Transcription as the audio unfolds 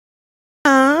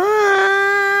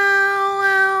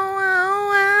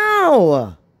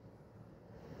Ow!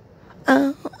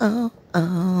 Oh, oh, oh,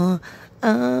 oh,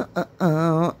 oh,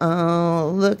 oh,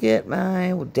 oh, look at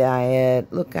my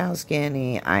diet. Look how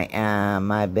skinny I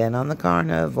am. I've been on the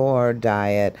carnivore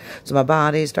diet, so my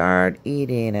body started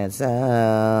eating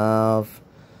itself.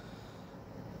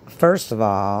 First of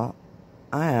all,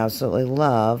 I absolutely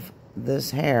love this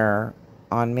hair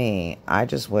on me. I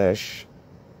just wish,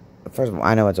 first of all,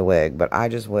 I know it's a wig, but I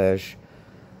just wish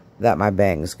that my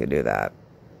bangs could do that.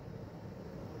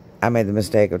 I made the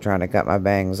mistake of trying to cut my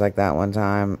bangs like that one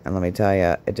time, and let me tell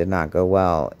you, it did not go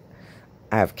well.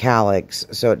 I have calyx,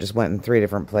 so it just went in 3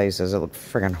 different places. It looked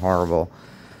friggin' horrible.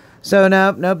 So,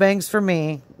 nope, no bangs for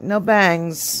me. No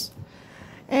bangs.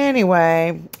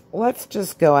 Anyway, let's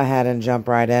just go ahead and jump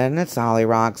right in. It's Holly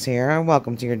Rocks here, and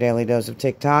welcome to your daily dose of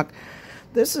TikTok.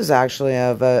 This is actually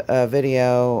a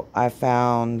video I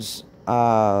found,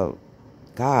 God,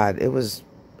 it was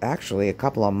actually a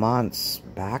couple of months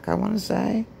back, I want to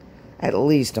say. At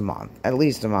least a month. At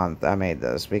least a month I made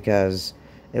this because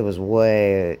it was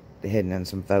way hidden in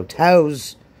some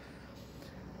photos.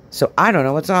 So I don't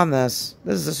know what's on this.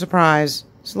 This is a surprise.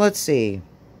 So let's see.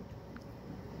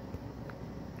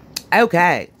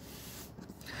 Okay.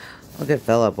 Look at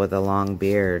Philip with a long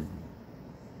beard.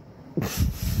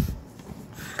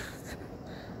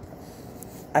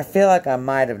 I feel like I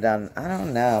might have done, I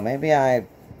don't know. Maybe I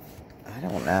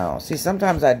don't know. See,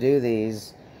 sometimes I do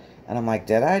these. And I'm like,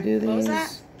 did I do these? What was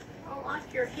that? I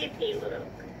like your hippie look.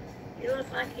 You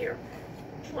look like you're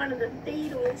one of the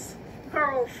Beatles'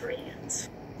 girlfriends.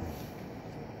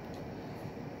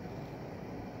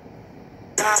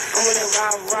 I'm on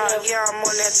that rock, yeah, I'm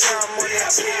on that top, I'm on that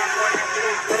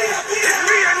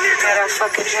that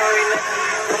fucking jury,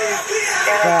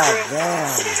 God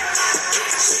damn.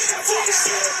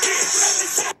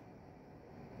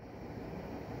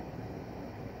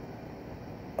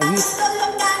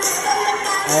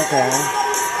 Okay.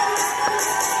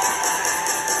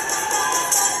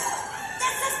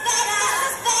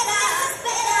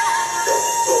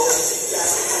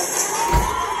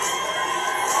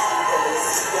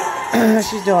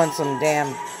 She's doing some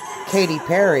damn Katy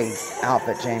Perry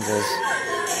outfit changes.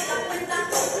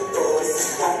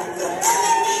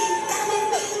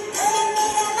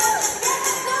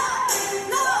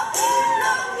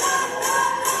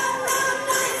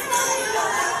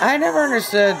 I never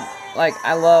understood, like,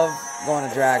 I love going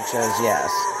to drag shows, yes.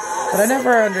 But I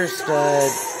never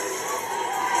understood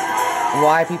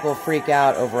why people freak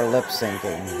out over lip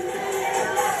syncing.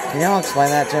 Can y'all explain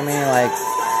that to me? Like,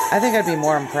 I think I'd be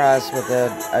more impressed with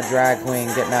a drag queen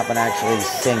getting up and actually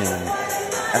singing.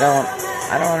 I don't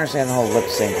understand the whole lip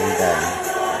syncing thing.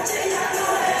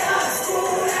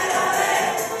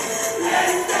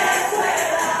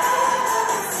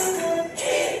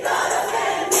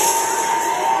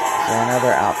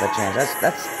 Another outfit change.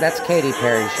 That's Katy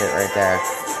Perry shit right there.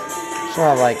 She'll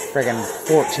have like friggin'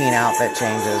 14 outfit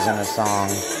changes in a song.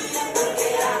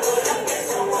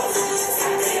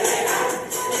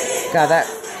 God, that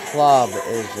club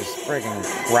is just friggin'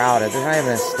 crowded. There's not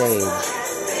even a stage.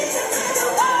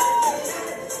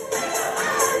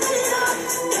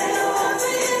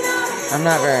 I'm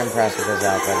not very impressed with this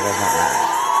outfit. It does not match.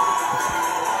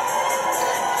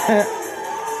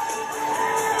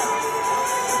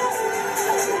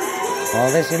 Well,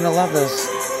 they seem to love this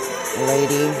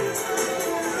lady.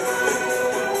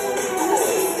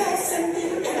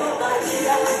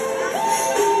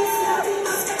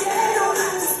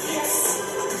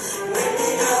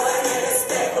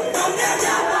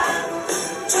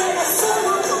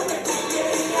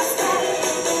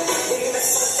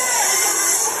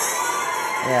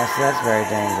 Yeah, so that's very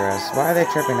dangerous. Why are they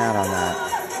tripping out on that?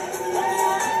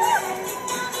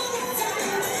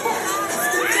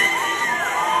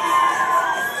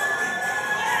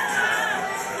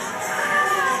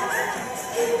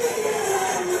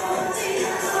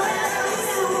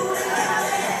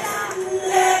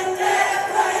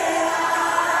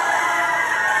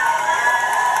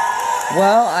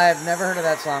 Well, I've never heard of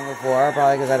that song before,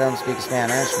 probably because I don't speak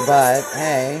Spanish, but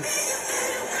hey,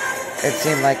 it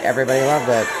seemed like everybody loved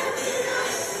it.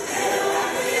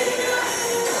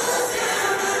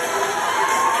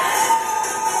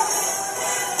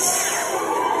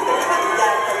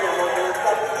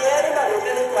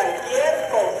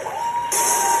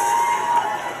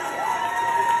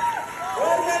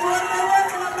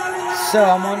 So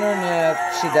I'm wondering if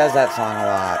she does that song a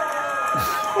lot.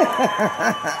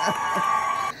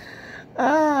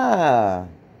 Ah.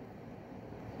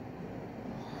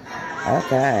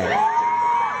 Okay.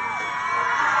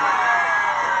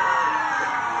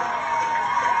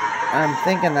 I'm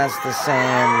thinking that's the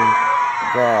same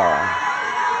girl.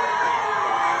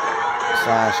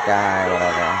 slash guy,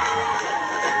 whatever.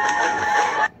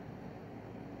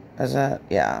 Is that?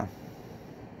 Yeah.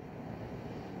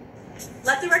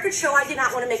 Let the record show I did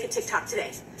not want to make a TikTok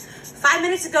today. 5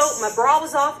 minutes ago, my bra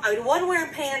was off. I wasn't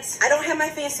wearing pants. I don't have my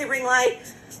fancy ring light,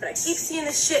 but I keep seeing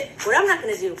this shit. What I'm not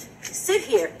going to do is sit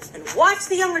here and watch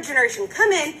the younger generation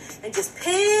come in and just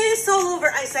piss all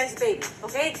over Ice Ice Baby,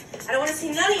 okay? I don't want to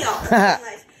see none of y'all.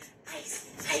 Like, Ice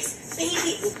Ice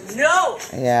Baby. No.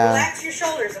 Yeah. Relax your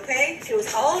shoulders, okay? It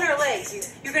was all in her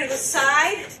legs. You're going to go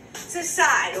side to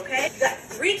side, okay? You got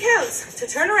 3 counts to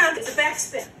turn around. It's a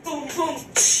backspin. Boom, boom.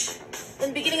 In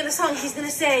the beginning of the song, he's going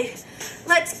to say,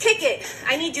 let's kick it.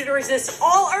 I need you to resist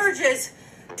all urges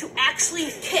to actually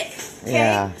kick, okay?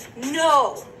 Yeah.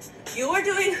 No. You are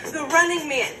doing the running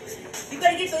man. You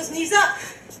got to get those knees up,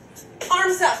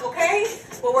 arms up, okay?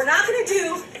 What we're not going to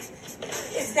do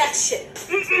is that shit.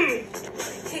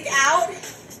 Kick out,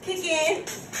 kick in,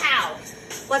 pow.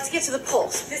 Let's get to the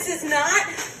pulse. This is not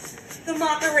the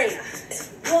Macarena.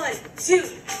 1, 2,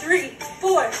 3,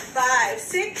 4, 5,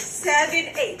 6, 7,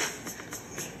 8.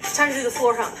 It's time to do the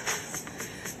floor hump.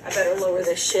 I better lower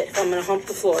this shit if I'm gonna hump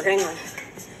the floor. Hang on.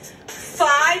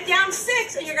 5, down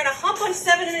 6, and you're gonna hump on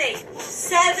 7 and 8.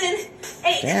 7,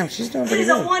 8. Damn, she's doing It pretty is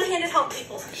a good. one-handed hump,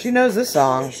 people. She knows this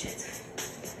song. Holy shit.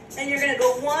 And you're gonna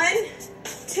go 1,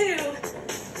 2,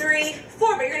 3,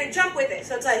 4, but you're gonna jump with it.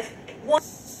 So it's like 1.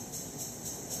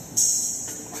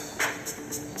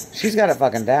 She's got it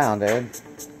fucking down, dude.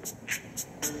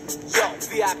 Yo,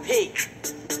 VIP.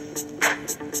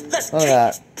 Let's Look at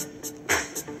that.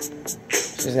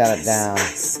 She's got it down.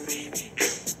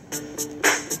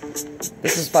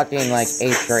 This is fucking like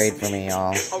 8th grade for me,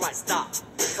 y'all. Alright, stop.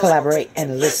 Collaborate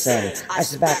and listen. I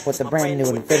sit back with a brand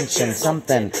new invention.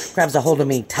 Something grabs a hold of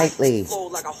me tightly, Flow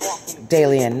like a harpoon.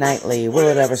 daily and nightly. Will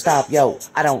it ever stop? Yo,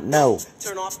 I don't know.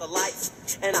 Turn off the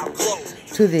lights and I'll glow.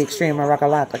 To the extreme, I rock a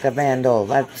lot like a vandal.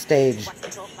 Light the stage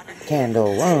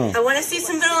candle. I want to see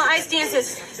some Vanilla Ice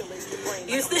dances.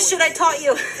 Use the shit I taught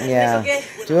you. Yeah. Okay?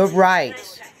 Do it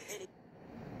right.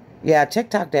 Yeah,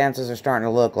 TikTok dances are starting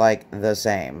to look like the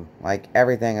same. Like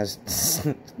everything is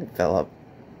Philip.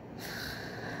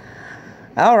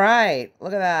 Alright,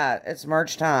 look at that. It's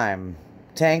merch time.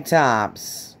 Tank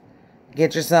tops.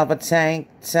 Get yourself a tank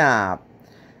top.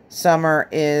 Summer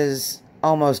is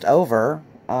almost over.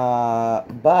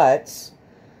 But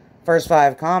first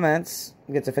 5 comments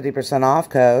gets a 50% off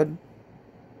code.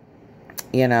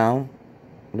 You know,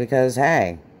 because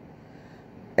hey,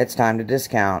 it's time to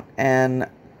discount and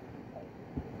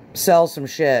sell some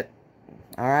shit.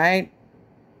 Alright?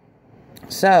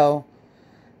 So,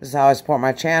 this is how I support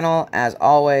my channel. As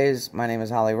always, my name is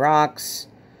Holly Rocks.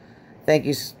 Thank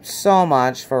you so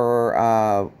much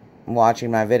for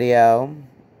watching my video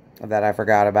that I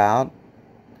forgot about.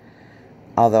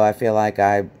 Although I feel like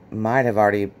I might have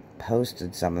already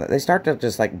posted some of it. They start to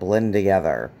just like blend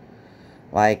together.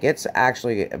 Like, it's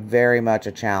actually very much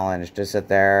a challenge to sit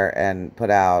there and put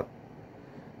out,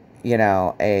 you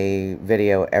know, a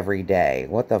video every day.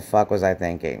 What the fuck was I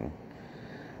thinking?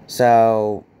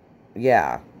 So,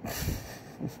 yeah.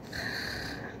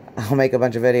 I'll make a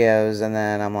bunch of videos and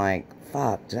then I'm like,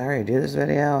 fuck, did I already do this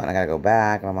video? And I gotta go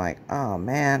back and I'm like, oh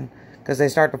man. Because they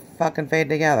start to fucking fade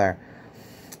together.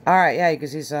 Alright, yeah, you can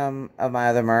see some of my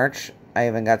other merch. I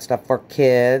even got stuff for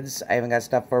kids. I even got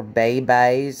stuff for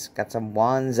babies. Got some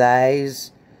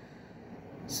onesies.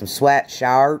 Some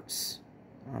sweatshirts.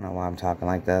 I don't know why I'm talking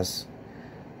like this.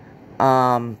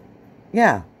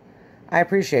 Yeah. I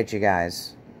appreciate you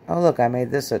guys. Oh, look, I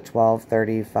made this at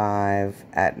 12:35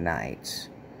 at night.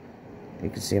 You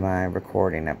can see my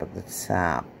recording up at the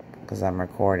top. Because I'm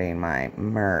recording my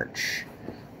merch.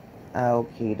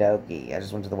 Okie dokie. I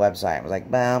just went to the website and was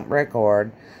like, boom,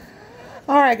 record.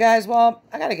 Alright, guys. Well,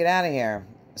 I gotta get out of here.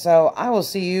 So, I will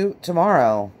see you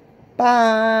tomorrow.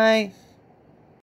 Bye.